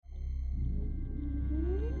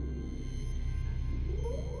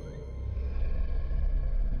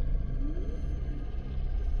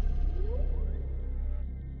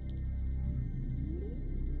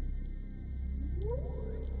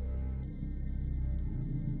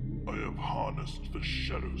I have harnessed the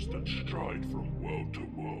shadows that stride from world to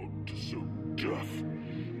world to sow death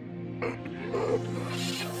and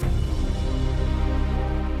madness.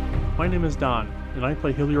 My name is Don, and I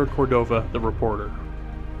play Hilliard Cordova, the reporter.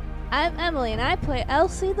 I'm Emily, and I play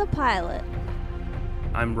Elsie the pilot.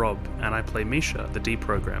 I'm Rob, and I play Misha, the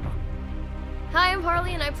deprogrammer. Hi, I'm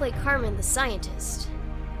Harley, and I play Carmen, the scientist.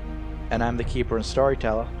 And I'm the keeper and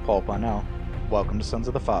storyteller, Paul Parnell. Welcome to Sons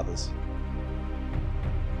of the Fathers.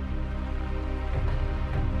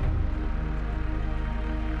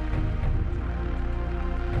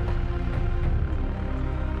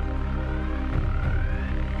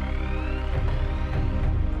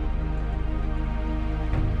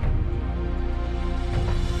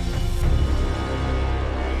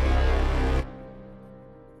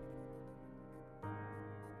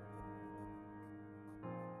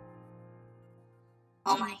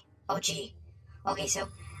 Oh my. Oh gee. Okay, so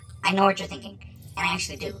I know what you're thinking. And I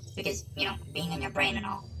actually do. Because, being in your brain and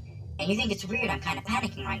all. And you think it's weird I'm kind of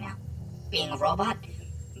panicking right now. Being a robot.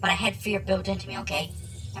 But I had fear built into me, okay?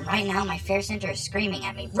 And right now my fear center is screaming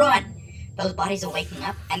at me, run! Those bodies are waking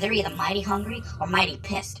up, and they're either mighty hungry or mighty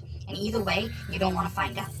pissed. And either way, you don't want to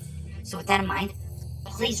find out. So with that in mind,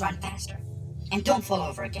 please run faster. And don't fall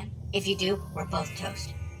over again. If you do, we're both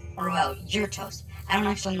toast. Or well, you're toast. I don't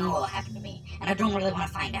actually know what will happen to me, and I don't really want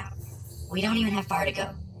to find out. We don't even have far to go.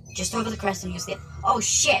 Just over the crest and you'll see it. Oh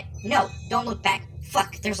shit! No, don't look back.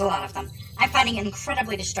 Fuck, there's a lot of them. I'm finding it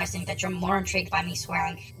incredibly distressing that you're more intrigued by me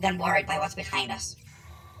swearing than worried by what's behind us.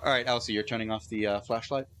 Alright, Elsie, you're turning off the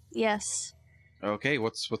flashlight? Yes. Okay,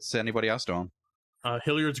 what's anybody else doing?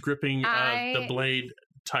 Hilliard's gripping the blade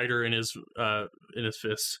tighter in his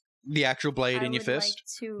fist. The actual blade in your fist?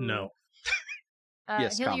 Like to... No.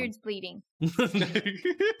 Yes, Hilliard's bleeding.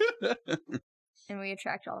 And we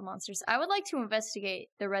attract all the monsters. I would like to investigate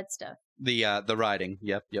the red stuff. The writing.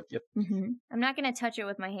 Yep. Mm-hmm. I'm not going to touch it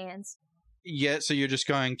with my hands. Yeah, so you're just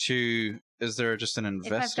going to... Is there just an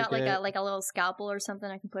investigate? If I've got like a little scalpel or something,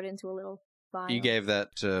 I can put it into a little vial. You gave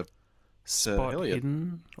that to Spot Hilliard.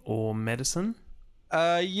 hidden or medicine?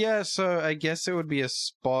 Yeah, so I guess it would be a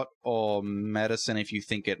spot or medicine if you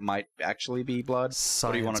think it might actually be blood. Science,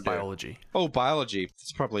 what do you want to biology. do? Oh, biology.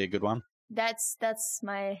 That's probably a good one. That's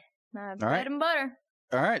my right. bread and butter.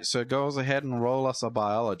 All right, so goes ahead and roll us a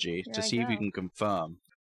biology Here to I see if you go. can confirm.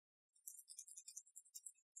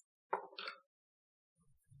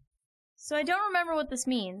 So I don't remember what this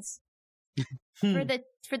means. for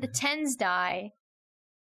the tens die,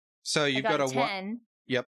 So you've I got, got a 10.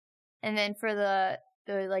 Yep. And then for the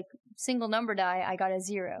like single number die, I got a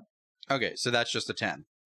 0. Okay, so that's just a 10.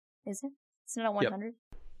 Is it? It's not a 100.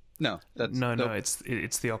 No, that's No, nope.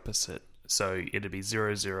 it's the opposite. So it'd be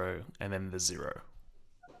 0, 0, and then the 0.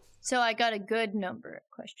 So I got a good number?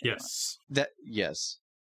 Question mark. Yes. Yes.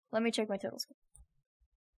 Let me check my total score.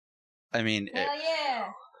 I mean, Hell yeah!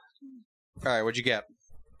 all right, what'd you get?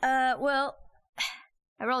 Well,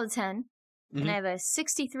 I rolled a 10, Mhm. and I have a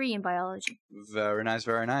 63 in biology. Very nice,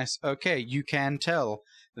 very nice. Okay, you can tell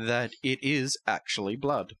that it is actually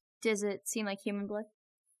blood. Does it seem like human blood?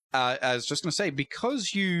 I was just going to say,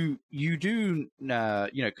 because you do,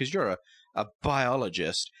 because you're a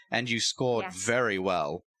biologist and you scored Yes. very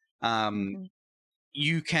well, Mhm.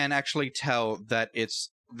 you can actually tell that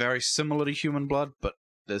it's very similar to human blood, but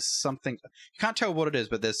there's something, you can't tell what it is,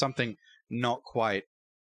 but there's something not quite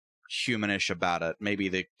humanish about it. Maybe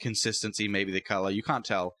the consistency, maybe the color, you can't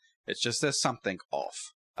tell. It's just there's something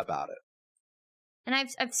off about it. And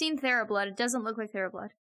I've seen TheraBlood. It doesn't look like TheraBlood.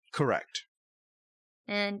 Correct.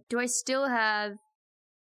 And do I still have,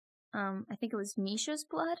 I think it was Misha's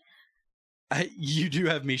blood? You do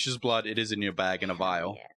have Misha's blood. It is in your bag in a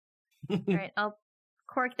vial. Yeah. Alright, I'll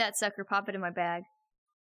cork that sucker, pop it in my bag.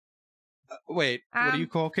 Wait, what are you Um,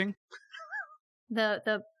 corking?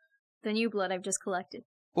 The new blood I've just collected.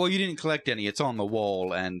 Well, you didn't collect any. It's on the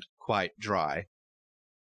wall and quite dry.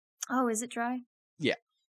 Oh, is it dry? Yeah.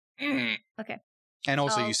 Okay. And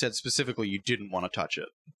also, Oh. you said specifically you didn't want to touch it.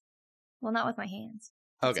 Well, not with my hands.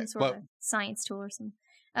 Okay, Some sort well, of science tool or something.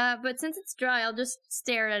 But since it's dry, I'll just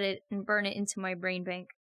stare at it and burn it into my brain bank.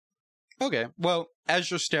 okay. Well,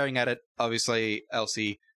 as you're staring at it, obviously,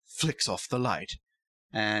 Elsie flicks off the light.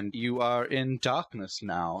 And you are in darkness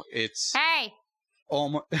now. It's Hey!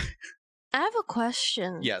 almost... I have a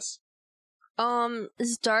question. Yes.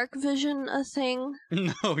 Is dark vision a thing?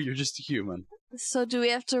 No, you're just a human. So do we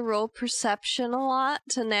have to roll perception a lot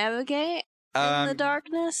to navigate in the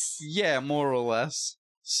darkness? Yeah, more or less.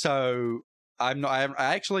 So I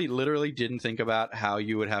actually literally didn't think about how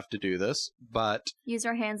you would have to do this, but Use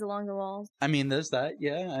our hands along the walls. I mean, there's that,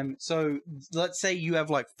 yeah. So let's say you have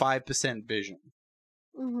like 5% vision.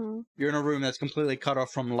 Mm-hmm. You're in a room that's completely cut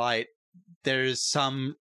off from light. There's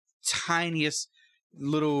some tiniest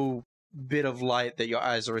little bit of light that your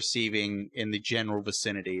eyes are receiving in the general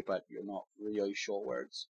vicinity, but you're not really sure where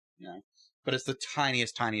it's, but it's the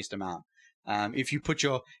tiniest amount. If you put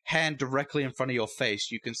your hand directly in front of your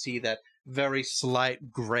face, you can see that very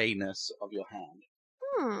slight grayness of your hand.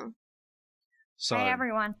 So, hey,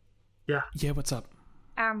 everyone. Yeah, what's up?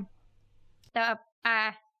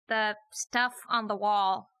 The stuff on the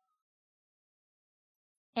wall.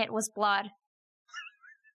 It was blood.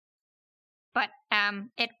 But,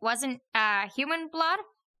 it wasn't, human blood?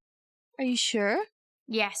 Are you sure?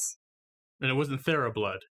 Yes. And it wasn't Thera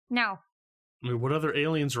blood. No. I mean, what other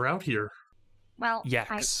aliens are out here? Well,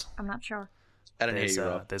 Yaks. I'm not sure. I don't hear you,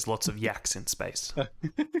 Rob. There's lots of yaks in space.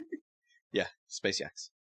 Yeah, space yaks.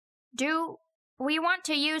 Do we want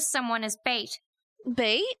to use someone as bait?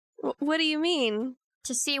 Bait? What do you mean?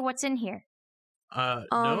 To see what's in here.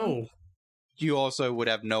 No. You also would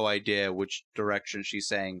have no idea which direction she's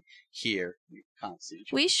saying here. You can't see.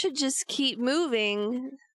 We should just keep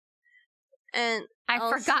moving. And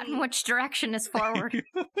I've forgotten which direction is forward.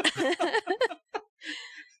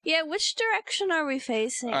 Yeah, which direction are we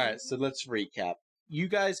facing? Alright, so let's recap. You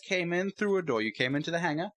guys came in through a door. You came into the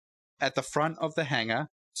hangar. At the front of the hangar,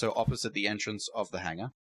 so opposite the entrance of the hangar,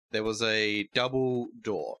 there was a double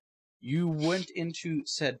door. You went into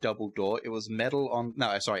said double door. It was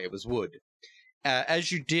it was wood.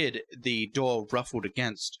 As you did, the door ruffled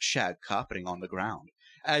against shag carpeting on the ground.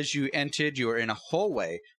 As you entered, you were in a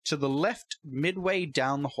hallway. To the left, midway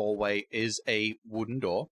down the hallway, is a wooden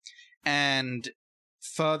door. And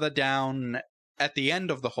further down at the end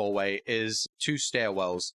of the hallway is two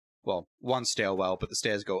stairwells. Well, one stairwell, but the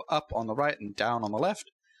stairs go up on the right and down on the left.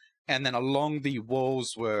 And then along the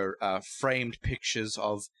walls were framed pictures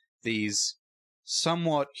of these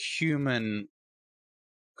somewhat human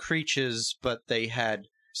creatures, but they had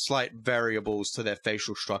slight variables to their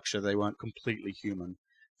facial structure. They weren't completely human.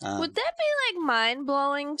 Would that be, like,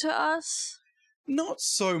 mind-blowing to us? Not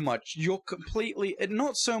so much.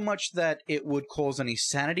 Not so much that it would cause any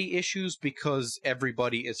sanity issues, because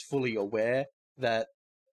everybody is fully aware that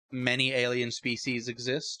many alien species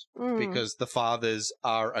exist, because the Fathers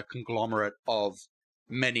are a conglomerate of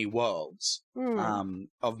many worlds,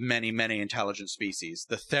 of many, many intelligent species.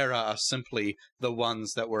 The Thera are simply the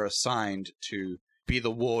ones that were assigned to be the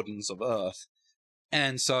wardens of Earth.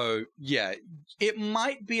 And so, yeah, it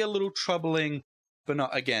might be a little troubling, but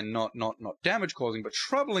not damage-causing, but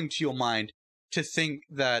troubling to your mind to think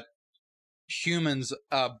that humans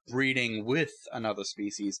are breeding with another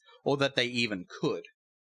species, or that they even could.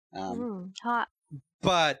 Hot.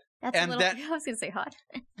 But I was gonna say hot.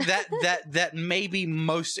 that may be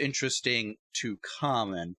most interesting to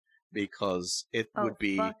Carmen, because it would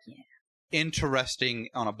be interesting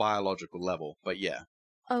on a biological level. But yeah.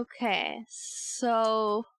 Okay,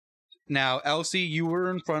 so now, Elsie, you were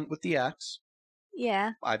in front with the axe.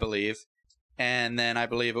 Yeah. I believe. And then I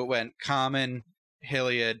believe it went Carmen,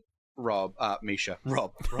 Hilliard, Rob, Misha.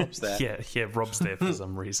 Rob's there. yeah, Rob's there for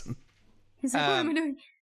some reason. He's like, what am I doing?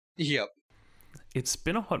 Yep. It's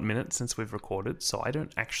been a hot minute since we've recorded, so I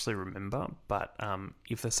don't actually remember, but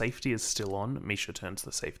if the safety is still on, Misha turns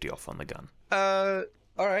the safety off on the gun.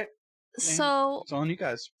 Alright. So it's on you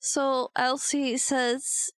guys. So Elsie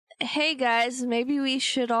says, hey guys, maybe we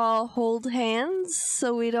should all hold hands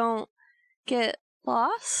so we don't get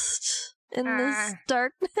lost in this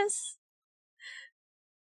darkness.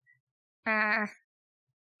 I'm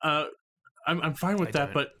fine with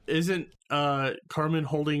that, but isn't Carmen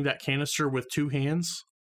holding that canister with two hands?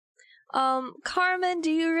 Carmen,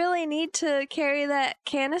 do you really need to carry that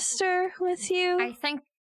canister with you? I think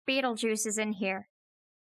Beetlejuice is in here.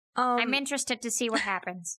 I'm interested to see what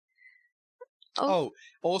happens.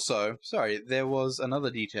 Also, sorry, there was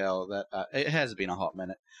another detail that it has been a hot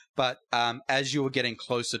minute, but as you were getting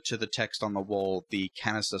closer to the text on the wall, the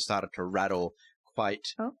canister started to rattle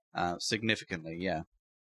quite significantly. Yeah.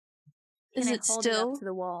 Is it hold still it up to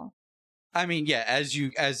the wall? I mean, yeah.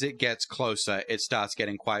 As it gets closer, it starts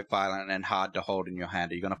getting quite violent and hard to hold in your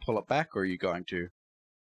hand. Are you going to pull it back, or are you going to?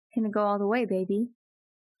 Gonna go all the way, baby.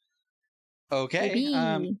 Okay.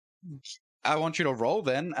 Baby. I want you to roll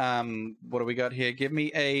then. What do we got here? Give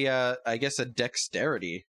me a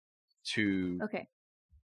dexterity to. Okay.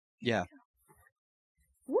 Yeah.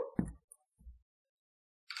 Whoop.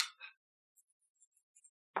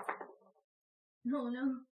 Oh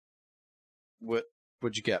no.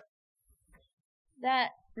 What'd you get? That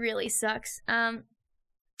really sucks.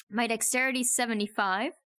 My dexterity's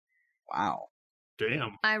 75. Wow.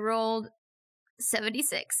 Damn. I rolled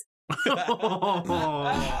 76.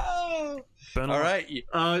 Burn All luck.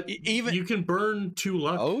 right. Even you can burn 2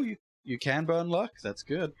 luck. Oh, you can burn luck. That's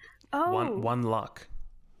good. Oh, One luck.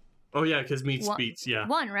 Oh yeah, because meets One- beats. Yeah.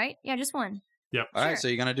 one, right? Yeah, just one. Yep. All right, Sure. so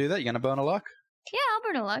you're gonna do that. You're gonna burn a luck. Yeah, I'll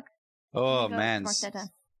burn a luck. Oh Go man, mark that down.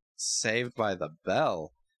 saved by the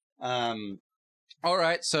bell. All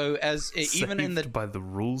right, so even in the Saved by the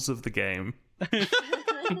rules of the game.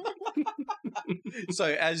 so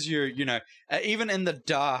as you're even in the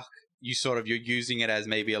dark, you're using it as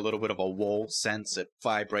maybe a little bit of a wall sense. It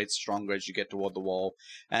vibrates stronger as you get toward the wall,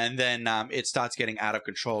 and then it starts getting out of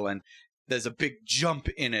control, and there's a big jump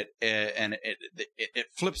in it, and it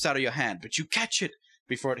flips out of your hand, but you catch it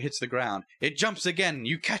before it hits the ground. It jumps again,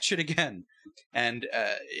 you catch it again, and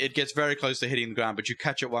it gets very close to hitting the ground, but you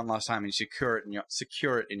catch it one last time and you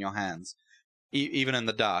secure it in your hands. Even in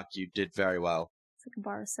the dark, you did very well. It's like a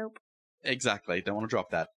bar of soap. Exactly. Don't want to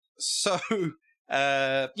drop that. So,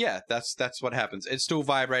 yeah, that's what happens. It's still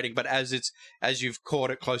vibrating, but as you've caught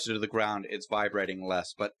it closer to the ground, it's vibrating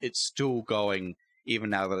less, but it's still going even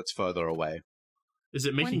now that it's further away. Is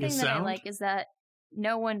it making One a thing that I sound? like is that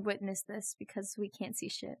no one witnessed this because we can't see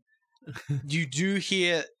shit. You do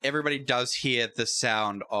hear, everybody does hear the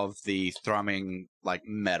sound of the thrumming, like,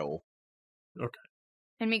 metal.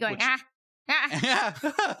 And me going, Which- ah.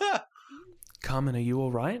 Carmen, are you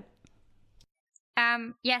all right?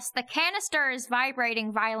 Yes, the canister is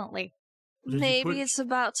vibrating violently. Did you Maybe put- it's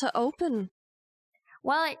about to open.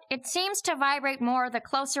 Well, it seems to vibrate more the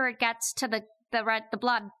closer it gets to the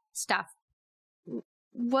blood stuff.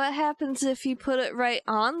 What happens if you put it right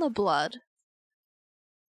on the blood?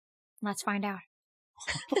 Let's find out.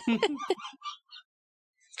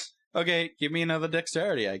 Okay, give me another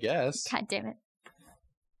dexterity, I guess. God damn it.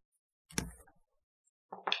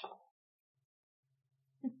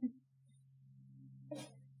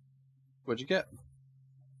 What'd you get?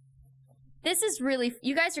 This is really,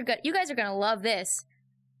 you guys are good. You guys are gonna love this.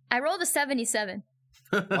 I rolled a 77.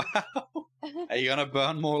 Wow. Are you gonna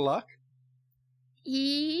burn more luck?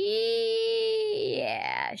 Yeah,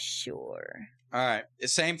 sure. Alright, the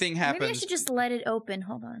same thing happens. Maybe I should just let it open.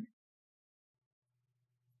 Hold on.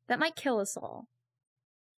 That might kill us all.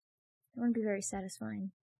 That wouldn't be very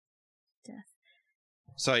satisfying. Death.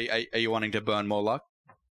 So, are you wanting to burn more luck?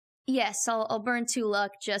 Yes, I'll burn 2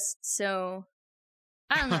 luck just so.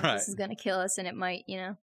 I don't know if Alright. this is gonna kill us, and it might, you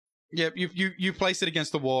know. Yep, you place it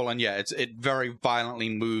against the wall, and yeah, it very violently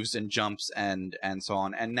moves and jumps and so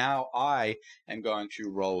on. And now I am going to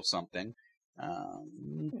roll something.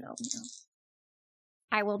 No.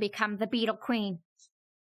 I will become the Beetle Queen.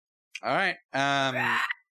 All right.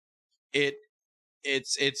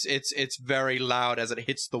 It's very loud as it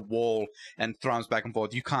hits the wall and thrums back and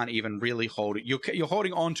forth. You can't even really hold it. You're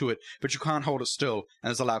holding onto it, but you can't hold it still. And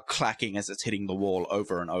there's a loud clacking as it's hitting the wall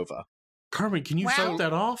over and over. Carmen, can you Well- shut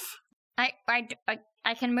that off? I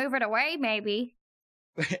can move it away, maybe.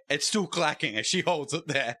 It's still clacking as she holds it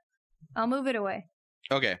there. I'll move it away.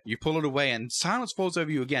 Okay, you pull it away and silence falls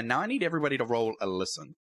over you again. Now I need everybody to roll a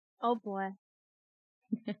listen. Oh boy.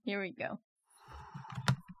 Here we go.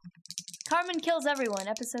 Carmen kills everyone,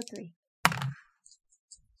 episode 3.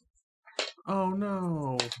 Oh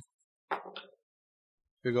no.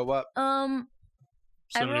 Who got what? I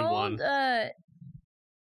 71. rolled, I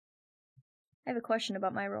have a question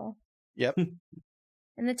about my roll. Yep.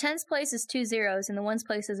 In the 10's place is 2 zeros, and the 1's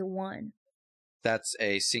place is a 1. That's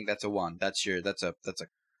a 1. That's a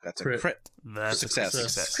Crit. crit. That's Success. a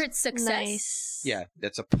success. Crit success. Nice. Yeah,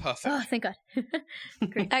 that's a perfect. Oh, thank God.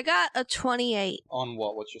 I got a 28. On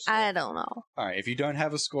what? What's your score? I don't know. All right, if you don't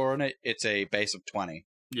have a score on it, it's a base of 20.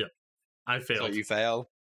 I So failed. you fail.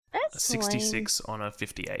 A That's 66 on a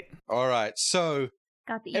 58. All right, so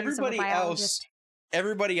Got the ears of a everybody biologist.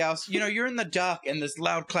 else, you're in the dark and this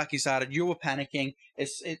loud clacky started. You were panicking.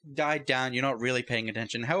 It died down. You're not really paying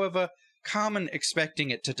attention. However, Carmen, expecting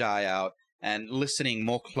it to die out and listening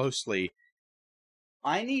more closely,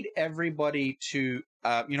 I need everybody to,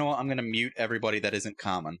 you know what? I'm going to mute everybody that isn't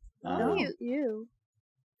Carmen. Oh. You.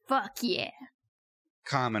 Fuck yeah.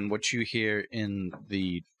 Carmen, what you hear in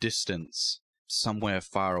the distance, somewhere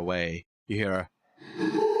far away, you hear a...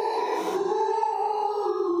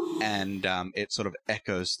 And it sort of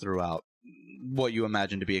echoes throughout what you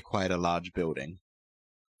imagine to be quite a large building.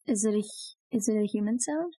 Is it a human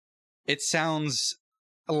sound? It sounds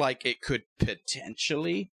like it could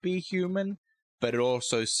potentially be human, but it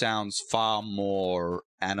also sounds far more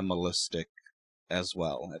animalistic as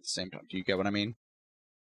well at the same time. Do you get what I mean?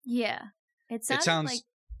 Yeah. It sounds sounds like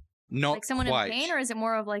Not someone quite. in pain, or is it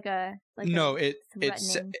more of like a No, a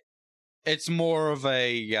it's threatening? it's more of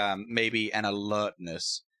a maybe an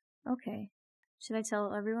alertness. Okay. Should I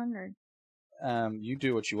tell everyone or? You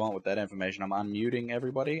do what you want with that information. I'm unmuting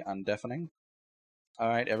everybody, undeafening. All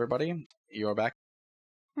right, everybody, you're back.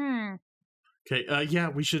 Okay, yeah,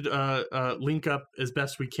 we should link up as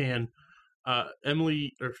best we can.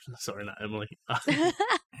 Emily, or sorry, not Emily. Who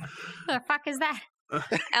the fuck is that?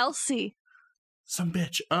 Elsie. Some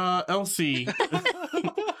bitch. Elsie.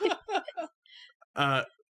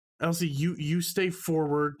 Elsie, you stay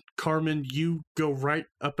forward. Carmen, you go right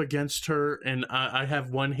up against her, and I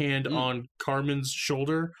have one hand on Carmen's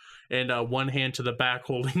shoulder and one hand to the back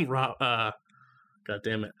holding God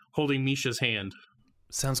damn it, holding Misha's hand.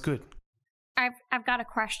 Sounds good. I've got a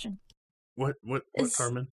question. What,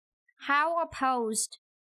 Carmen? How opposed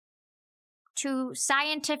to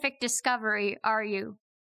scientific discovery are you?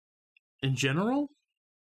 In general?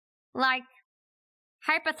 Like,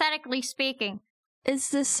 hypothetically speaking. Is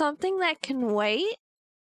this something that can wait?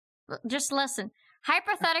 Just listen.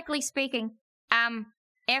 Hypothetically speaking,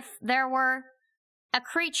 if there were a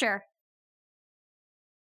creature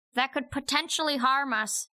that could potentially harm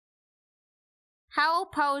us, how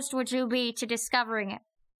opposed would you be to discovering it?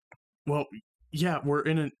 Well, yeah, we're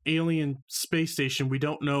in an alien space station. We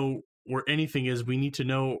don't know where anything is. We need to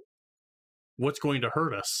know what's going to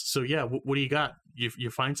hurt us. So yeah, what do you got? You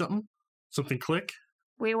find something? Something click?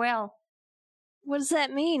 We will. What does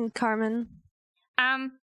that mean, Carmen?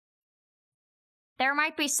 There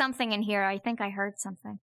might be something in here. I think I heard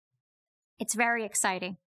something. It's very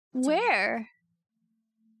exciting. Where?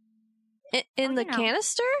 In the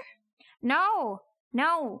canister? No,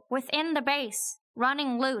 within the base,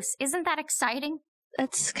 running loose. Isn't that exciting?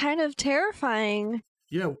 That's kind of terrifying.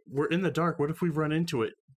 Yeah, we're in the dark. What if we run into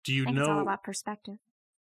it? Do you know? It's all about perspective.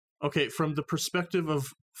 Okay, from the perspective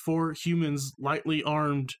of 4 humans lightly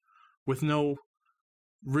armed with no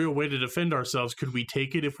real way to defend ourselves, could we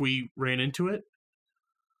take it if we ran into it?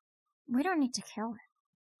 We don't need to kill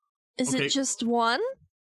it. Is it just one?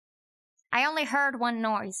 I only heard one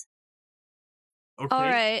noise. Okay. All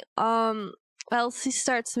right. Elsie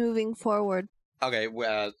starts moving forward. Okay,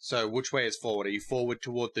 so which way is forward? Are you forward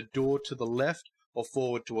toward the door to the left or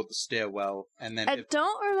forward toward the stairwell? And then I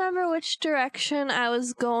don't remember which direction I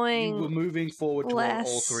was going. You were moving forward toward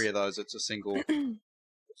all 3 of those. It's a single.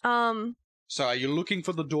 So are you looking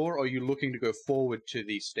for the door or are you looking to go forward to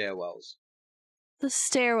the stairwells? The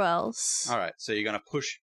stairwells. All right, so you're going to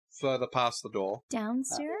push further past the door.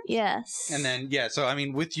 Downstairs? Yes. And then, yeah, so I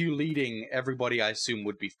mean, with you leading, everybody I assume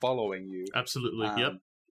would be following you. Absolutely, yep.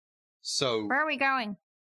 So where are we going?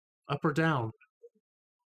 Up or down?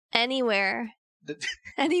 Anywhere.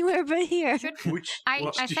 Anywhere but here.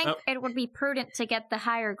 I think it would be prudent to get the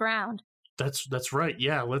higher ground. That's right.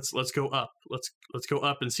 Yeah, let's go up. Let's go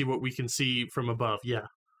up and see what we can see from above. Yeah.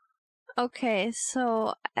 Okay,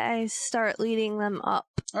 so I start leading them up.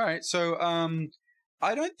 All right, so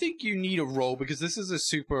I don't think you need a roll because this is a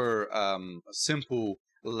super simple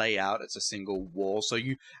layout. It's a single wall. So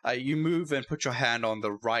you move and put your hand on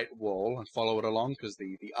the right wall and follow it along because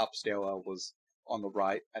the up stairwell was on the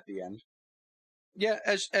right at the end. Yeah,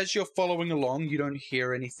 as you're following along, you don't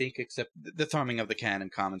hear anything except the thrumming of the can in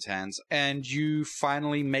Carmen's hands, and you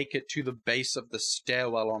finally make it to the base of the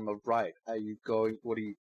stairwell on the right. Are you going?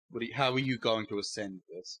 How are you going to ascend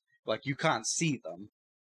this? Like, you can't see them.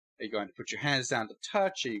 Are you going to put your hands down to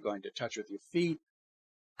touch? Are you going to touch with your feet?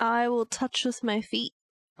 I will touch with my feet.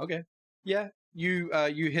 Okay. Yeah. You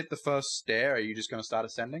hit the first stair. Are you just going to start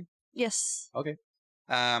ascending? Yes. Okay.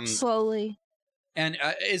 Slowly. And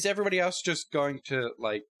is everybody else just going to,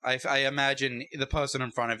 like, I imagine the person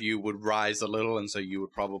in front of you would rise a little, and so you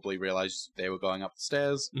would probably realize they were going up the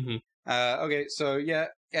stairs. Mm-hmm. Okay, so yeah,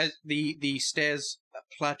 as the stairs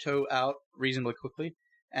plateau out reasonably quickly,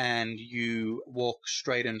 and you walk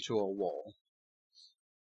straight into a wall.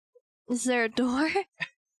 Is there a door?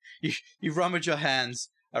 You rummage your hands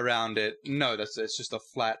around it. No, it's just a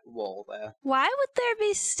flat wall there. Why would there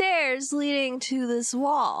be stairs leading to this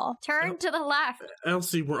wall? Turn to the left.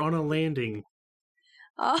 Elsie, we're on a landing.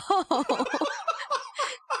 Oh.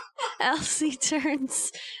 Elsie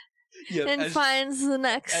turns and finds the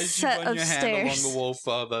next set of stairs. As you run your hand along the wall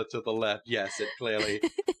further to the left, yes, it clearly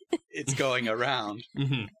it's going around,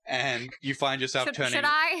 and you find yourself turning. Should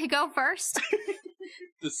I go first?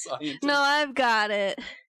 The scientist. No, I've got it.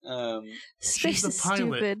 She's Space is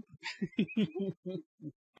stupid.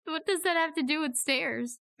 What does that have to do with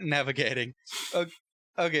stairs? Navigating.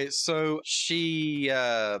 Okay, so she.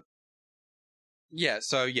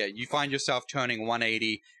 You find yourself turning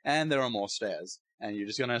 180, and there are more stairs, and you're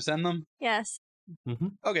just gonna ascend them? Yes. Mm-hmm.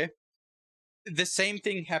 Okay. The same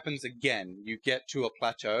thing happens again. You get to a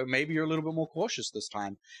plateau. Maybe you're a little bit more cautious this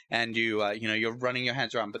time, and you're running your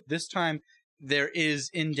hands around. But this time, there is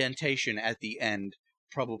indentation at the end,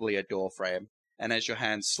 probably a door frame. And as your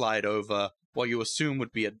hands slide over what you assume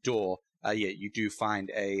would be a door, you do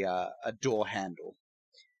find a door handle.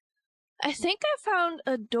 I think I found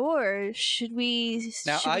a door. Should we...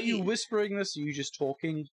 Now, should are we- you whispering this? Are you just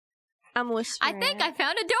talking? I'm whispering. I think I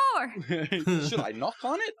found a door. Should I knock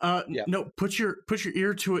on it? Yeah. No, put your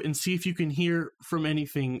ear to it and see if you can hear from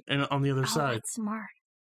anything on the other side. That's smart.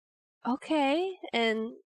 Okay,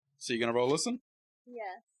 and... So you're going to roll listen?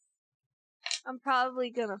 Yes. I'm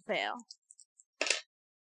probably gonna fail.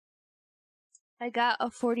 I got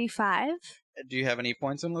a 45. Do you have any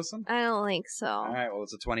points in listen? I don't think so. All right, well,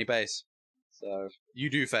 it's a 20 base. So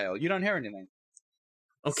you do fail. You don't hear anything.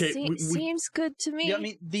 Okay, Seems good to me. Yeah, I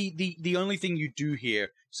mean, the only thing you do hear,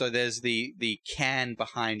 so there's the can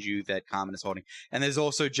behind you that Carmen is holding, and there's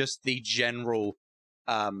also just the general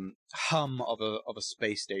hum of a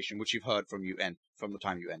space station, which you've heard from the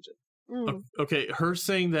time you entered. Okay, her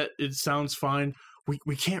saying that it sounds fine.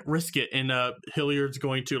 We can't risk it, and Hilliard's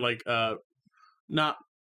going to not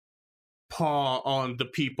paw on the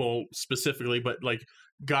people specifically, but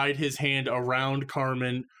guide his hand around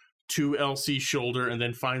Carmen to Elsie's shoulder, and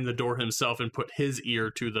then find the door himself and put his ear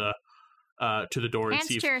to the door and Hands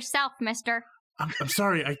see. to yourself, mister. I'm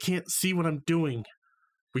sorry, I can't see what I'm doing.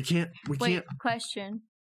 We can't. Wait, question.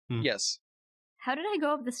 Yes. How did I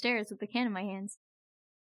go up the stairs with the can in my hands?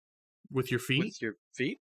 With your feet. With your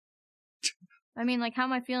feet? I mean, how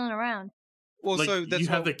am I feeling around? Well, so that's you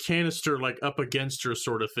have the canister up against her,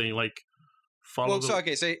 sort of thing. Follow. Well,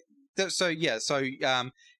 so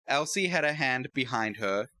Elsie had a hand behind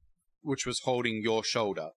her, which was holding your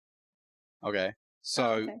shoulder. Okay,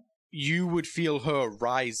 so you would feel her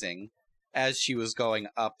rising as she was going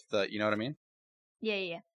up the. You know what I mean?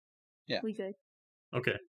 Yeah. We good.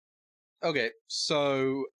 Okay. Okay,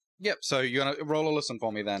 so yep. So you're gonna roll a listen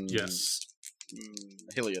for me then. Yes.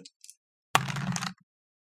 Hilliard.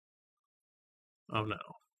 Oh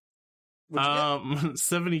no.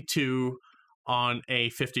 72 on a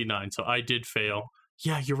 59, so I did fail.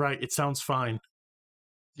 Yeah, you're right. It sounds fine.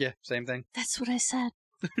 Yeah, same thing. That's what I said.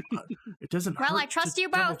 It doesn't Well, hurt I trust to you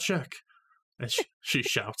both. double check. And she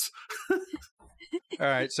shouts. All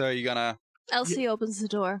right, so you're gonna. Elsie opens the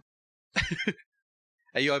door.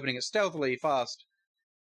 Are you opening it stealthily, fast?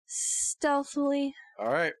 Stealthily. All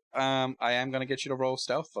right. I am gonna get you to roll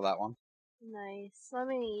stealth for that one. Nice. Let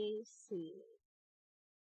me see.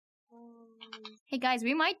 Hey guys,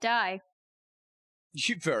 we might die.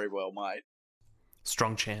 You very well might.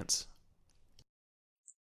 Strong chance.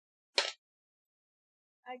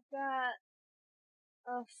 I got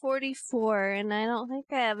a 44, and I don't think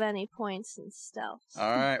I have any points in stealth.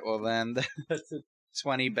 All right. Well, then that's a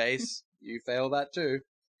 20 base. You fail that too.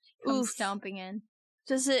 Come stomping in.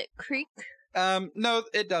 Does it creak? No,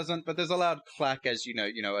 it doesn't. But there's a loud clack as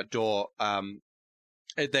a door.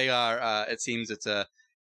 It seems it's a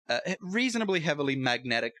reasonably heavily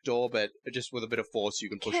magnetic door, but just with a bit of force you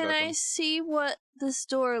can push it Can open. I see what this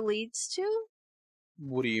door leads to?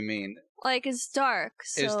 What do you mean? It's dark,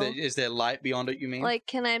 so... Is there light beyond it, you mean?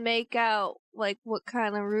 can I make out, what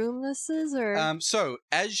kind of room this is, or... So,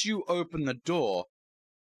 as you open the door,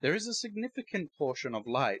 there is a significant portion of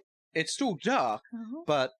light. It's still dark,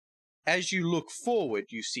 but as you look forward,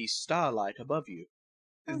 you see starlight above you.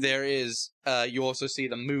 There is, you also see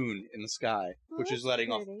the moon in the sky, which is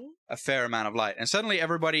letting off a fair amount of light. And suddenly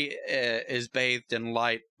everybody is bathed in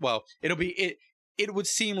light. Well, it would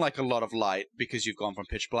seem like a lot of light because you've gone from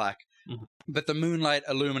pitch black. Mm-hmm. But the moonlight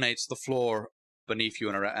illuminates the floor beneath you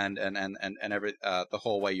and every the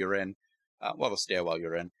hallway you're in, the stairwell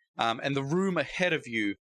you're in. And the room ahead of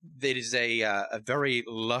you, there is a very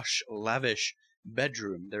lush, lavish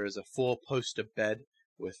bedroom. There is a 4-poster bed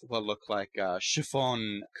with what look like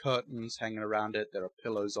chiffon curtains hanging around it. There are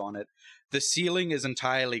pillows on it. The ceiling is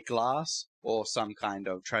entirely glass or some kind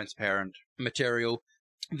of transparent material.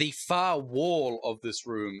 The far wall of this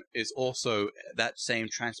room is also that same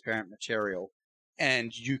transparent material.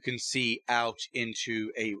 And you can see out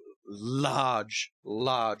into a large,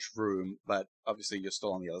 large room, but obviously you're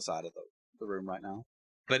still on the other side of the room right now.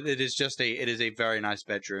 But it is a very nice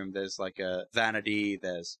bedroom. There's a vanity.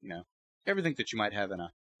 There's, everything that you might have in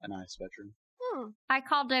a nice bedroom. I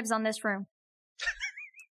call dibs on this room.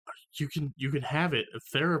 You can have it.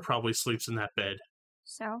 Thera probably sleeps in that bed.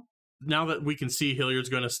 So? Now that we can see Hilliard's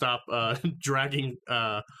going to stop dragging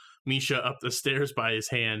Misha up the stairs by his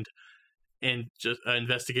hand and just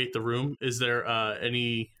investigate the room, is there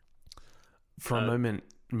any... For a moment,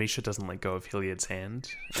 Misha doesn't let go of Hilliard's hand,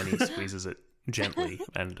 and he squeezes it gently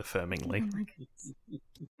and affirmingly.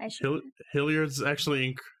 I should... Hilliard's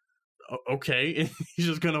actually Okay. And he's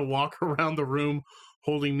just gonna walk around the room,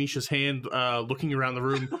 holding Misha's hand, looking around the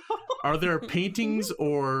room. Are there paintings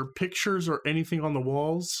or pictures or anything on the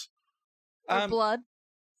walls? Or blood?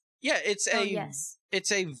 Yeah, it's yes.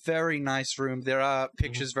 It's a very nice room. There are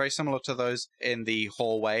pictures very similar to those in the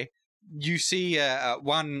hallway. You see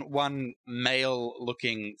one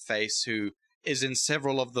male-looking face who is in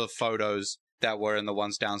several of the photos that were in the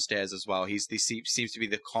ones downstairs as well. He seems to be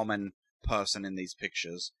the common person in these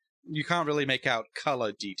pictures. You can't really make out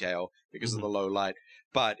color detail because of the low light,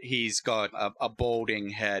 but he's got a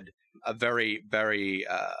balding head, a very, very,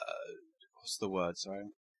 what's the word, sorry?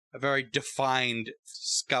 A very defined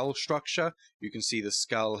skull structure. You can see the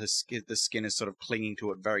skull, the skin is sort of clinging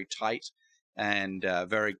to it very tight, and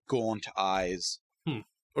very gaunt eyes.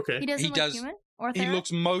 Okay. He doesn't look human? Or He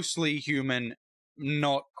looks mostly human,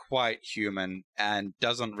 not quite human, and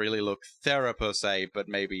doesn't really look Thera per se, but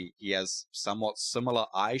maybe he has somewhat similar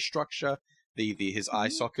eye structure. His eye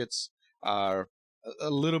sockets are a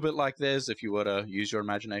little bit like theirs if you were to use your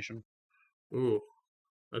imagination. Ooh,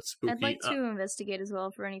 that's spooky. I'd like to investigate as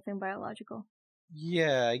well for anything biological.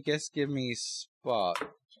 Yeah, I guess give me spot.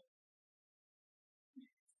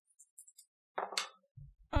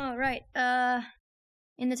 All right.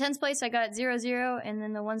 In the 10th place, I got 0, and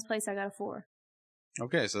then the 1's place, I got a 4.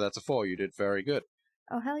 Okay, so that's a 4. You did very good.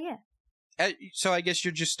 Oh, hell yeah. So I guess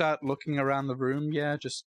you just start looking around the room, yeah?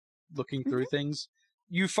 Just looking through things.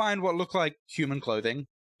 You find what look like human clothing.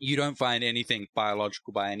 You don't find anything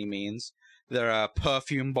biological by any means. There are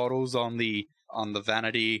perfume bottles on the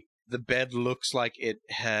vanity. The bed looks like it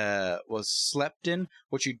was slept in.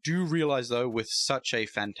 What you do realize, though, with such a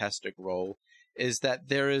fantastic role, is that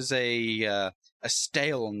there is a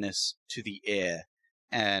staleness to the air,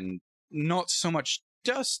 and not so much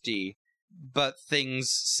dusty, but things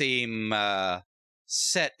seem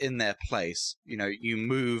set in their place. You know, you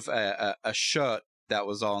move a shirt that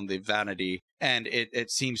was on the vanity, and it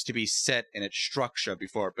seems to be set in its structure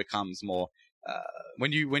before it becomes more.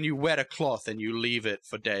 When you wet a cloth and you leave it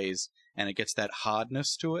for days, and it gets that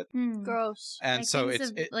hardness to it. Gross. And like so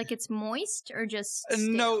it's moist or just stale?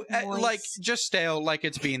 no, Moist. like just stale, like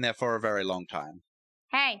it's been there for a very long time.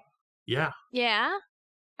 Hey, Yeah. Yeah?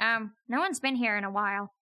 no one's been here in a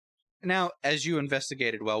while. Now, as you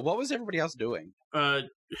investigated well, what was everybody else doing?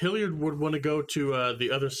 Hilliard would want to go to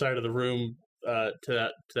the other side of the room, to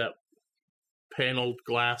that paneled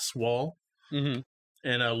glass wall, Mm-hmm.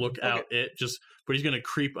 and look out it. But he's gonna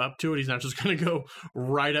creep up to it. He's not just gonna go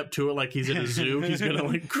right up to it like he's in a zoo. He's gonna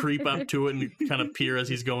like creep up to it and kind of peer as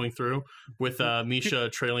he's going through, with Misha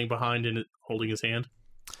trailing behind and holding his hand.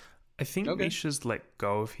 I think Misha's let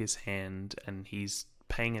go of his hand, and he's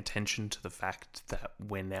paying attention to the fact that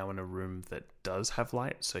we're now in a room that does have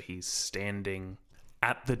light, so he's standing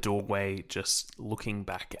at the doorway just looking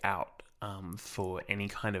back out for any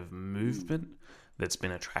kind of movement that's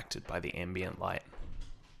been attracted by the ambient light.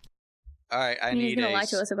 All right, He's gonna lie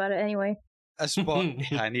to us about it anyway. a spot.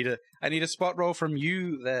 I need a spot roll from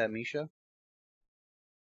you there, Misha.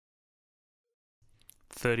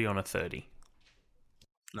 30 on a 30.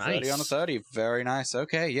 Nice. 30 on a 30. Very nice.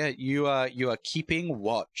 Okay, yeah, you are keeping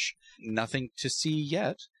watch. Nothing to see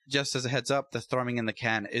yet. Just as a heads up, the thrumming in the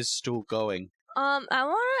can is still going. I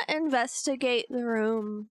want to investigate the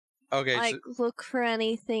room. Okay, Like, look for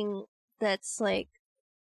anything that's, like,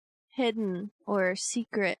 hidden or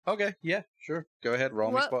secret. okay, yeah, sure. Go ahead,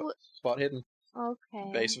 roll me spot hidden.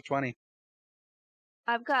 Okay. Base of 20.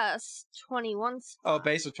 I've got a 21 spot. Oh,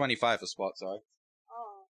 base of 25 for spot, sorry.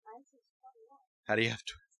 Oh, mine says 21. How do you have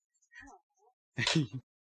to...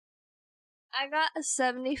 I got a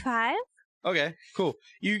 75. Okay, cool.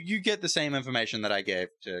 You get the same information that I gave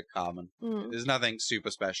to Carmen. Mm. There's nothing super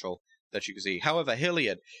special that you can see. However,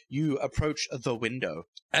 Hilliard, you approach the window.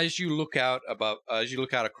 As you look out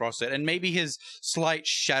across it, and maybe his slight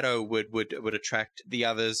shadow would attract the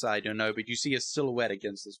others, I don't know, but you see a silhouette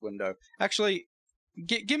against this window. Actually,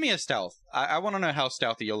 give me a stealth. I want to know how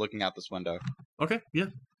stealthy you're looking out this window. Okay, yeah.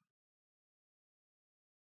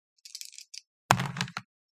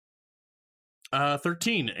 Uh,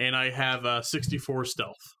 13, and I have 64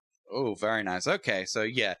 stealth. Oh, very nice. Okay, so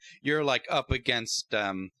yeah, you're like up against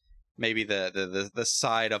maybe the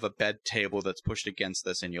side of a bed table that's pushed against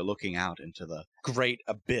this, and you're looking out into the great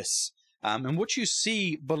abyss. And what you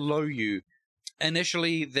see below you,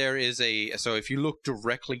 initially there is so if you look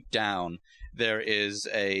directly down, there is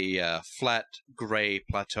a flat gray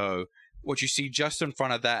plateau. What you see just in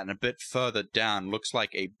front of that and a bit further down looks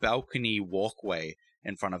like a balcony walkway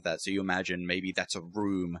in front of that. So you imagine maybe that's a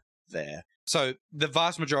room there. So the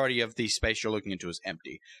vast majority of the space you're looking into is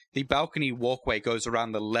empty. The balcony walkway goes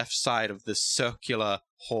around the left side of the circular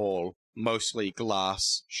hall, mostly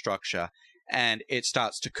glass structure, and it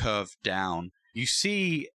starts to curve down. You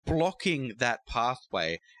see, blocking that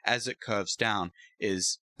pathway as it curves down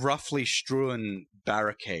is roughly strewn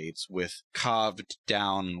barricades with carved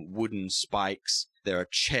down wooden spikes. There are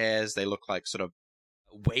chairs, they look like sort of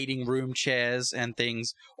waiting room chairs and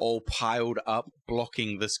things, all piled up,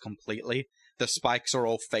 blocking this completely. The spikes are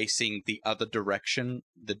all facing the other direction,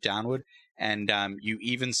 the downward, and you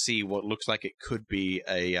even see what looks like it could be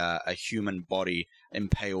a human body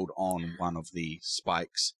impaled on one of the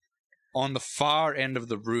spikes. On the far end of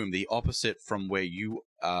the room, the opposite from where you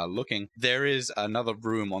are looking, there is another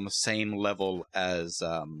room on the same level as,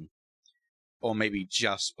 or maybe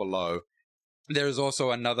just below. There is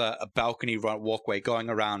also another balcony walkway going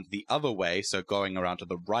around the other way, so going around to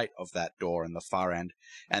the right of that door in the far end,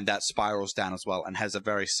 and that spirals down as well and has a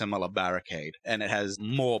very similar barricade, and it has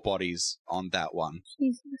more bodies on that one.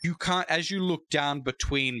 Jesus. You can't, as you look down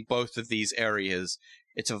between both of these areas,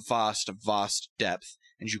 it's a vast, vast depth,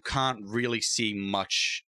 and you can't really see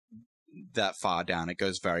much that far down. It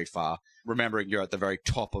goes very far. Remembering you're at the very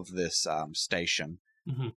top of this station.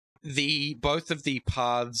 Mm-hmm. Both of the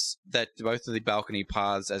balcony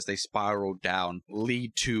paths, as they spiral down,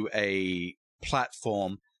 lead to a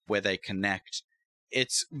platform where they connect.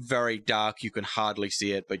 It's very dark. You can hardly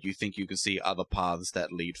see it, but you think you can see other paths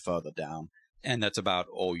that lead further down. And that's about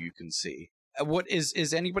all you can see. What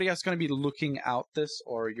is anybody else going to be looking out this,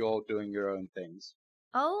 or you're doing your own things?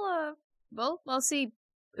 I'll see.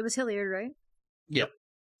 It was Hilliard, right? Yep.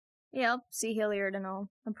 Yeah, I'll see Hilliard and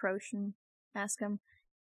I'll approach and ask him,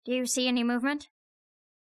 do you see any movement?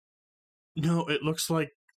 No, it looks like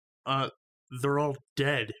they're all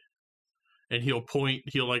dead. And he'll point,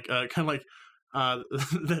 kind of like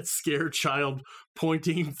that scared child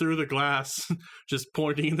pointing through the glass, just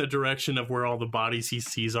pointing in the direction of where all the bodies he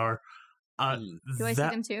sees are. Do I see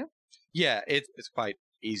them too? Yeah, it's quite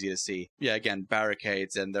easy to see. Yeah, again,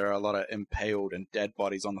 barricades, and there are a lot of impaled and dead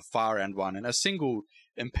bodies on the far end one, and a single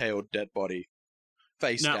impaled dead body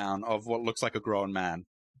face down of what looks like a grown man.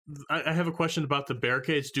 I have a question about the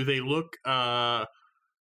barricades. Do they look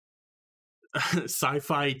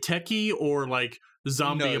sci-fi techie or like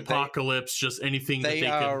zombie apocalypse, just anything that they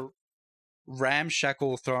are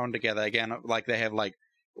ramshackle thrown together. Again, like they have like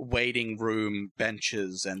waiting room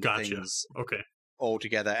benches and things all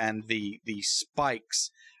together, and the spikes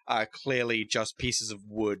are clearly just pieces of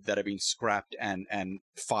wood that have been scrapped and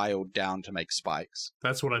filed down to make spikes.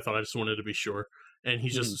 That's what I thought. I just wanted to be sure. And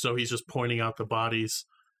he's just pointing out the bodies.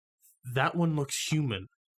 That one looks human.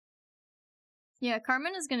 Yeah,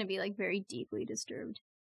 Carmen is going to be like very deeply disturbed.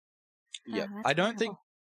 Yeah, I don't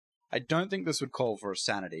think this would call for a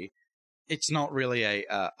sanity. It's not really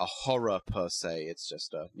a horror per se. It's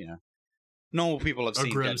just normal people have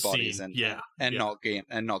seen dead bodies and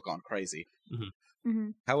not gone crazy. Mm-hmm. Mm-hmm.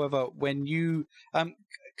 However, when you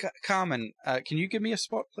Carmen, can you give me a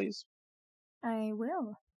spot, please? I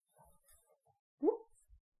will.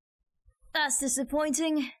 That's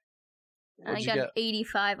disappointing. I got an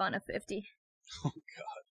 85 on a 50. Oh,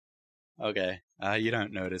 God. Okay. You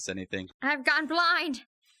don't notice anything. I've gone blind!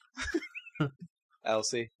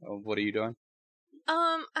 Elsie, what are you doing?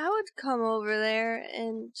 I would come over there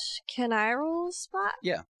and... Can I roll a spot?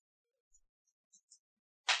 Yeah.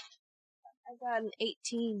 I got an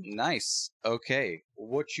 18. Nice. Okay.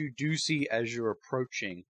 What you do see as you're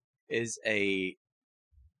approaching is a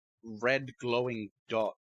red glowing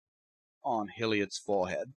dot on Hilliard's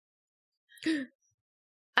forehead.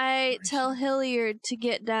 I tell Hilliard to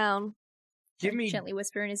get down. Gently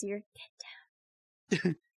whisper in his ear, get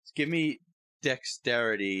down. Give me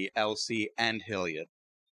dexterity, Elsie, and Hilliard.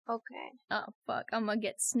 Okay. Oh, fuck. I'm gonna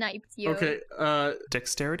get sniped, yo. Okay,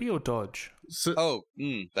 dexterity or dodge?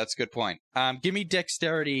 That's a good point. Give me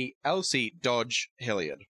dexterity, Elsie, dodge,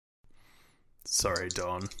 Hilliard. Sorry,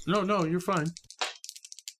 Don. No, you're fine.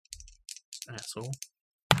 Asshole.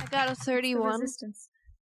 I got a 31. Resistance.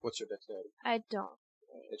 What's your dexterity? I don't.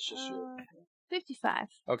 It's just you. 55.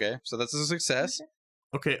 Okay, so that's a success.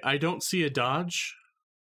 Okay, I don't see a dodge,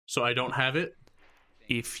 so I don't have it.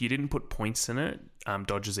 If you didn't put points in it,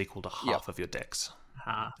 dodge is equal to half of your dex.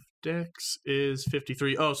 Half dex is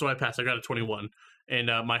 53. Oh, so I passed. I got a 21. And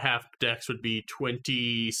my half dex would be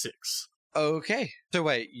 26. Okay. So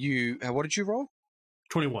wait, what did you roll?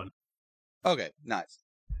 21. Okay, nice.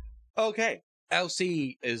 Okay.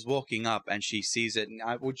 Elsie is walking up and she sees it. And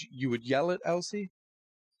you would yell at Elsie?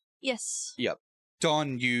 Yes. Yep.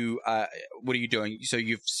 Don, what are you doing? So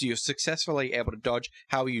you're successfully able to dodge.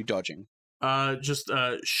 How are you dodging? Just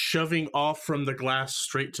shoving off from the glass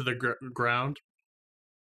straight to the ground.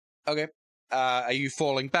 Okay. Are you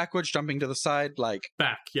falling backwards, jumping to the side, like?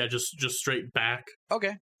 Back, yeah, just straight back.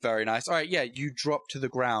 Okay, very nice. All right, yeah, you drop to the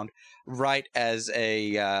ground right as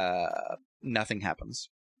nothing happens.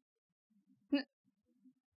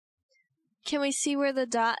 Can we see where the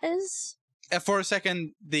dot is? For a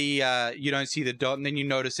second, you don't see the dot, and then you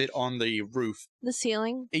notice it on the roof. The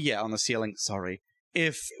ceiling? Yeah, on the ceiling. Sorry.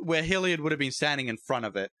 Where Hilliard would have been standing in front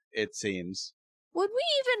of it, it seems. Would we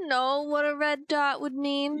even know what a red dot would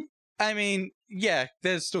mean? I mean, yeah,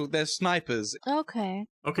 there's snipers. Okay.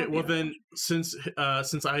 Okay, well then, since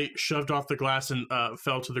I shoved off the glass and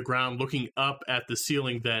fell to the ground, looking up at the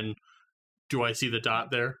ceiling, then do I see the dot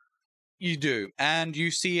there? You do, and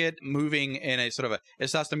you see it moving in a sort of it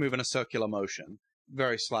starts to move in a circular motion,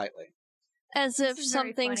 very slightly. As if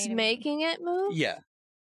something's making it move? Yeah.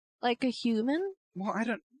 Like a human? Well, I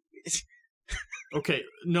don't... Okay,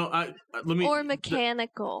 no, let me... Or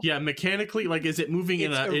mechanical. Yeah, mechanically, like, is it moving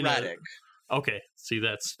it's erratic. Okay, see,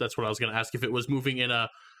 that's what I was going to ask. If it was moving in a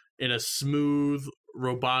smooth,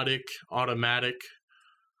 robotic, automatic,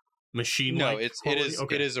 machine-like... No,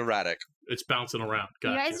 it is erratic. It's bouncing around.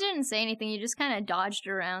 Gotcha. You guys didn't say anything. You just kind of dodged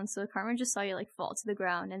around. So Carmen just saw you like fall to the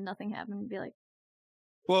ground and nothing happened. And be like,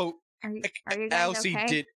 "Well, are you guys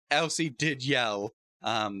okay?" Elsie did yell.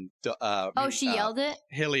 She yelled it.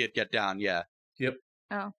 Hilliard, get down. Yeah. Yep.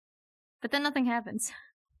 Oh, but then nothing happens.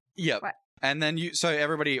 Yep. What? And then so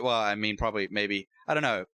everybody. Well, I mean, probably, maybe. I don't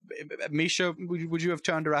know. Misha, would you have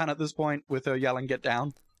turned around at this point with her yelling, "Get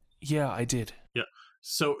down"? Yeah, I did. Yeah.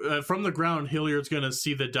 So from the ground, Hilliard's gonna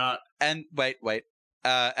see the dot. And wait.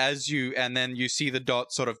 And then you see the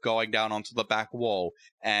dot sort of going down onto the back wall,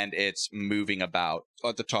 and it's moving about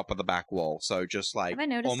at the top of the back wall. So just like have I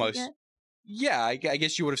noticed almost. It yet? Yeah, I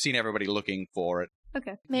guess you would have seen everybody looking for it.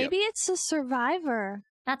 Okay. Maybe it's a survivor.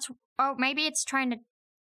 Maybe it's trying to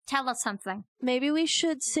tell us something. Maybe we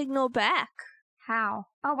should signal back. How?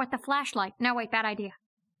 Oh, with the flashlight. No, wait, bad idea.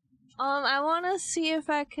 I want to see if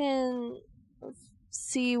I can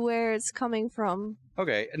see where it's coming from.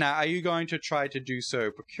 Okay, now are you going to try to do so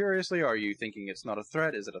precariously, or are you thinking it's not a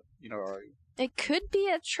threat? Is it It could be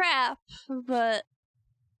a trap, but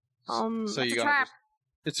so it's a trap.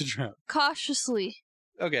 It's a trap. Cautiously.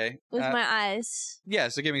 Okay. With my eyes. Yeah,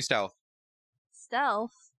 so give me stealth.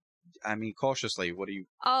 Stealth? I mean, cautiously. What do you...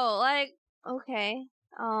 Oh, okay.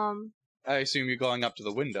 I assume you're going up to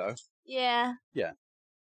the window. Yeah. Yeah.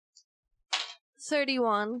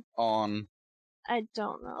 31. On... I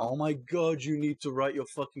don't know. Oh my god, you need to write your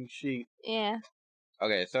fucking sheet. Yeah.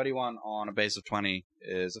 Okay, 31 on a base of 20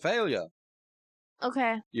 is a failure.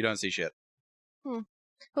 Okay. You don't see shit. What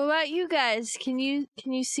about you guys? Can you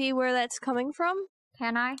see where that's coming from?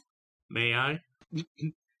 Can I? May I?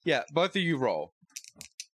 Yeah, both of you roll.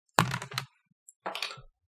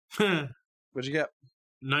 What'd you get?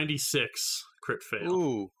 96 crit fail.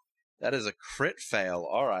 Ooh, that is a crit fail.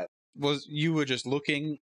 All right. You were just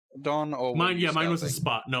looking, Don, or mine? Yeah, mine was a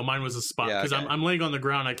spot. No, mine was a spot because I'm laying on the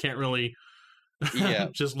ground. I can't really. Yeah,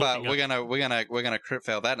 just but we're gonna crit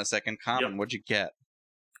fail that in a second. Carmen, what'd you get?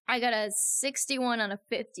 I got a 61 on a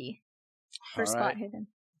 50 for spot hidden.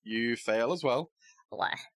 You fail as well. Blah.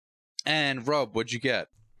 And Rob, what'd you get?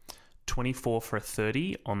 24 for a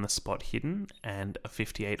 30 on the spot hidden, and a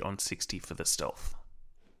 58 on 60 for the stealth.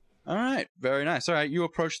 All right, very nice. All right, you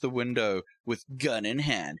approach the window with gun in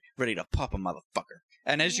hand, ready to pop a motherfucker.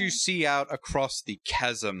 And as you see out across the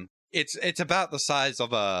chasm, it's about the size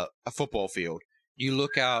of a football field. You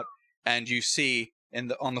look out and you see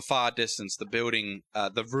on the far distance the building,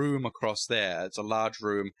 the room across there. It's a large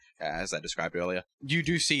room, as I described earlier. You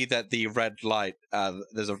do see that the red light,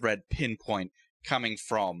 there's a red pinpoint coming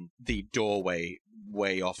from the doorway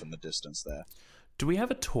way off in the distance there. Do we have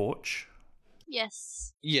a torch?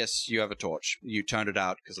 Yes. Yes, you have a torch. You turned it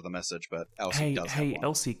out because of the message, but Elsie does have one.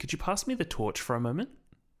 Elsie, could you pass me the torch for a moment?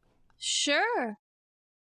 Sure.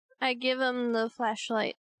 I give him the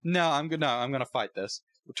flashlight. No, I'm gonna fight this.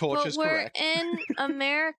 The torch is correct. We're in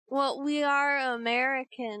America. Well, we are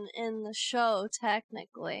American in the show,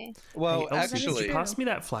 technically. Well, hey, Elsie, actually, could you pass me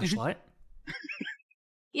that flashlight?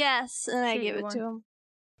 Yes, and I give it to him.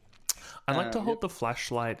 I'd like to hold the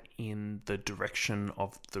flashlight in the direction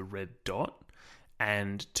of the red dot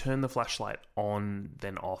and turn the flashlight on,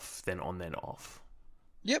 then off, then on, then off.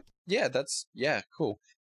 Yep. Yeah, cool.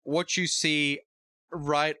 What you see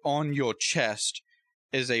right on your chest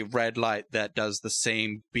is a red light that does the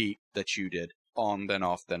same beat that you did. On, then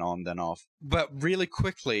off, then on, then off. But really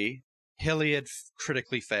quickly, Hilliard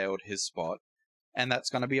critically failed his spot, and that's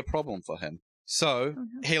going to be a problem for him. So,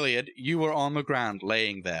 Hilliard, you were on the ground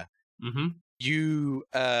laying there. Mm-hmm. You,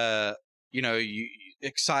 you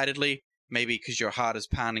excitedly, maybe because your heart is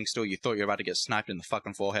pounding still, you thought you were about to get sniped in the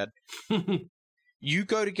fucking forehead. You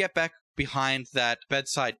go to get back behind that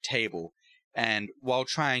bedside table, and while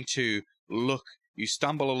trying to look, you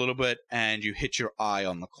stumble a little bit, and you hit your eye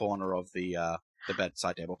on the corner of the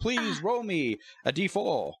bedside table. Please roll me a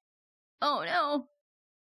d4. Oh, no.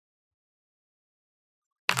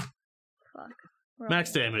 Fuck.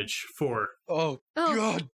 Max damage, 4. Oh,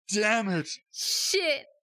 god damn it. Shit.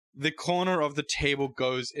 The corner of the table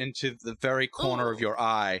goes into the very corner of your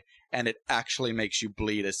eye, and it actually makes you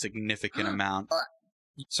bleed a significant amount.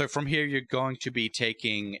 So from here, you're going to be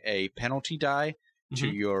taking a penalty die to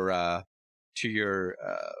your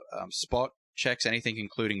spot checks, anything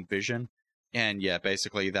including vision. And yeah,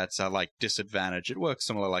 basically that's like disadvantage. It works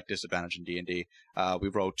similar like disadvantage in D&D. We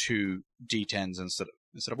roll 2 d10s instead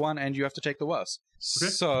of 1, and you have to take the worst.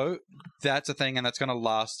 Okay. So that's a thing, and that's going to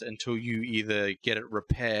last until you either get it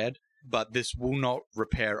repaired, but this will not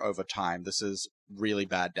repair over time. This is really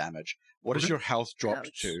bad damage. What is your health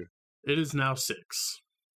dropped to? It is now 6.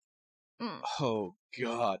 Oh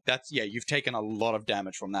god, you've taken a lot of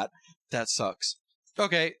damage from that. That sucks.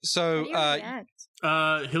 Okay, so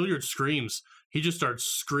Hilliard screams. He just starts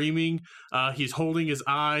screaming. He's holding his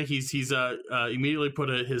eye. He's immediately put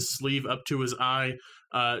his sleeve up to his eye,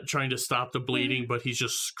 trying to stop the bleeding, but he's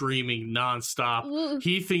just screaming nonstop.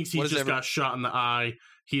 He thinks he just got shot in the eye.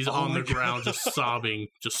 He's on the ground, just sobbing,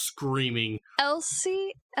 just screaming.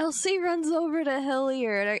 Elsie runs over to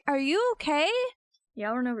Hilliard. Are you okay? Yeah,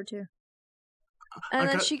 I'll run over too. And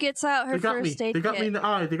then she gets out her first aid kit. They got me in the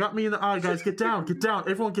eye. They got me in the eye, guys. Get down. Get down.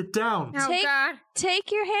 Everyone get down. Oh, God.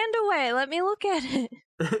 Take your hand away. Let me look at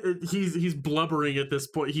it. He's blubbering at this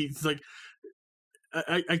point. He's like,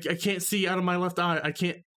 I can't see out of my left eye. I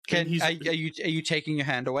can't. Are you taking your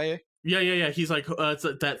hand away? Yeah. He's like, it's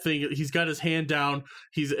that thing. He's got his hand down.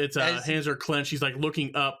 Hands are clenched. He's like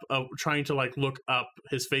looking up, trying to like look up.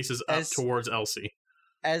 His face is up towards Elsie.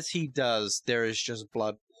 As he does, there is just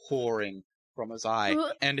blood pouring from his eye.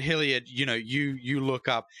 And Hilliard, you look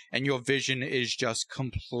up and your vision is just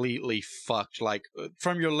completely fucked. Like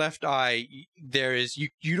from your left eye, there is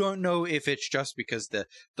you don't know if it's just because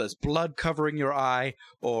there's blood covering your eye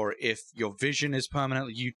or if your vision is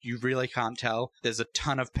permanently. You really can't tell. There's a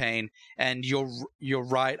ton of pain, and your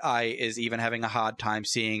right eye is even having a hard time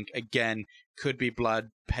seeing. Again, could be blood,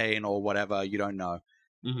 pain, or whatever. You don't know.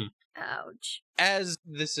 Mm-hmm. Ouch. As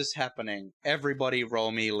this is happening, everybody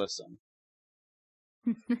roll me listen.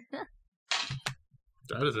 That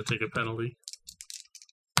doesn't take a penalty.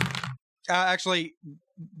 Actually,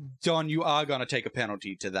 Don, you are going to take a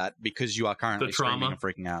penalty to that because you are currently screaming and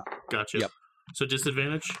freaking out. Gotcha. Yep. So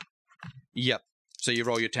disadvantage? Yep. So you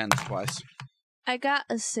roll your 10s twice. I got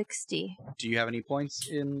a 60. Do you have any points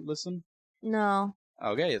in listen? No.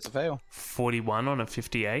 Okay, it's a fail. 41 on a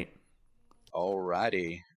 58.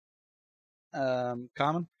 Alrighty.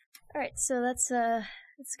 Carmen? Alright, so that's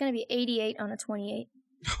it's gonna be 88 on a 28.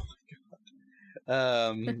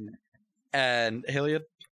 Oh my god. And Hilliard?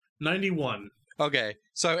 91. Okay,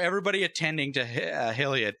 so everybody attending to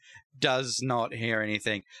Hilliard does not hear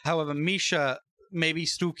anything. However, Misha maybe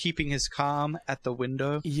still keeping his calm at the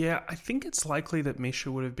window. Yeah, I think it's likely that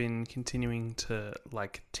Misha would have been continuing to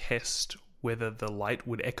test whether the light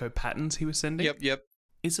would echo patterns he was sending. Yep.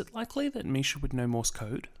 Is it likely that Misha would know Morse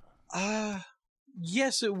code?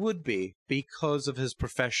 Yes, it would be. Because of his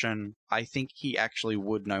profession, I think he actually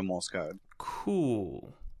would know Morse code.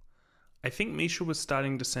 Cool. I think Misha was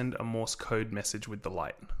starting to send a Morse code message with the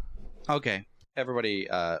light. Okay. Everybody,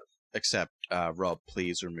 except Rob,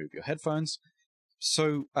 please remove your headphones.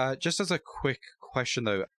 So, just as a quick question,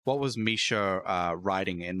 though, what was Misha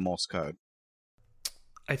writing in Morse code?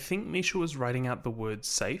 I think Misha was writing out the word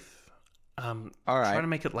safe. All right. Trying to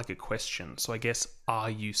make it like a question. So I guess, are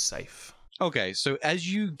you safe? Okay, so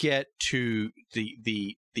as you get to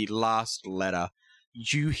the last letter,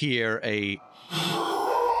 you hear a...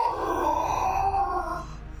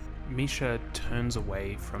 Misha turns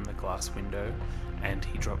away from the glass window and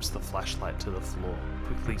he drops the flashlight to the floor,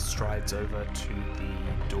 quickly strides over to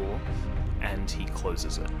the door, and he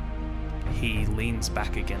closes it. He leans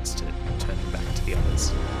back against it, turning back to the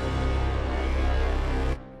others.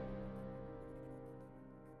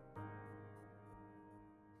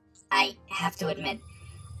 I have to admit,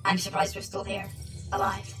 I'm surprised we're still here,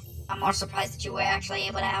 alive. I'm more surprised that you were actually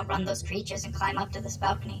able to outrun those creatures and climb up to this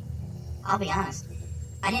balcony. I'll be honest,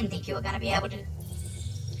 I didn't think you were going to be able to.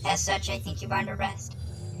 As such, I think you've earned a rest.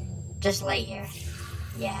 Just lay here.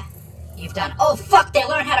 Yeah, you've done... Oh, fuck, they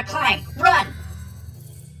learned how to climb! Run!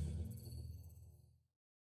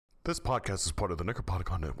 This podcast is part of the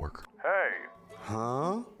Necropodicon Network. Hey,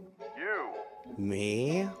 Huh? you.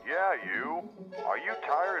 Me? Yeah, you. Are you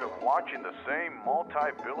tired of watching the same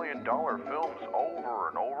multi-billion-dollar films over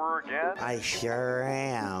and over again? I sure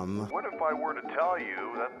am. What if I were to tell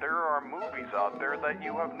you that there are movies out there that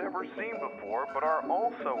you have never seen before but are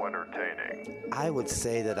also entertaining? I would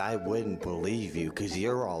say that I wouldn't believe you because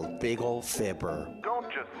you're all big old fibber. Don't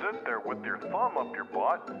just sit there with your thumb up your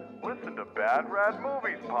butt. Listen to Bad Rad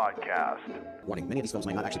Movies Podcast. Warning, many of these films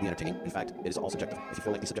might not actually be entertaining. In fact, it is all subjective. If you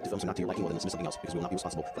feel like these subjective films are not to your liking, well then dismiss something else, because we will not be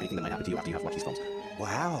responsible for anything that might happen to you after you have watched these films.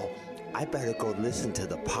 Wow, I better go listen to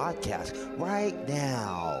the podcast right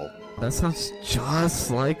now. That sounds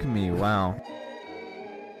just like me, wow.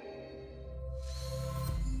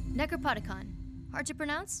 Necropodicon. Hard to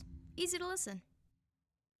pronounce, easy to listen.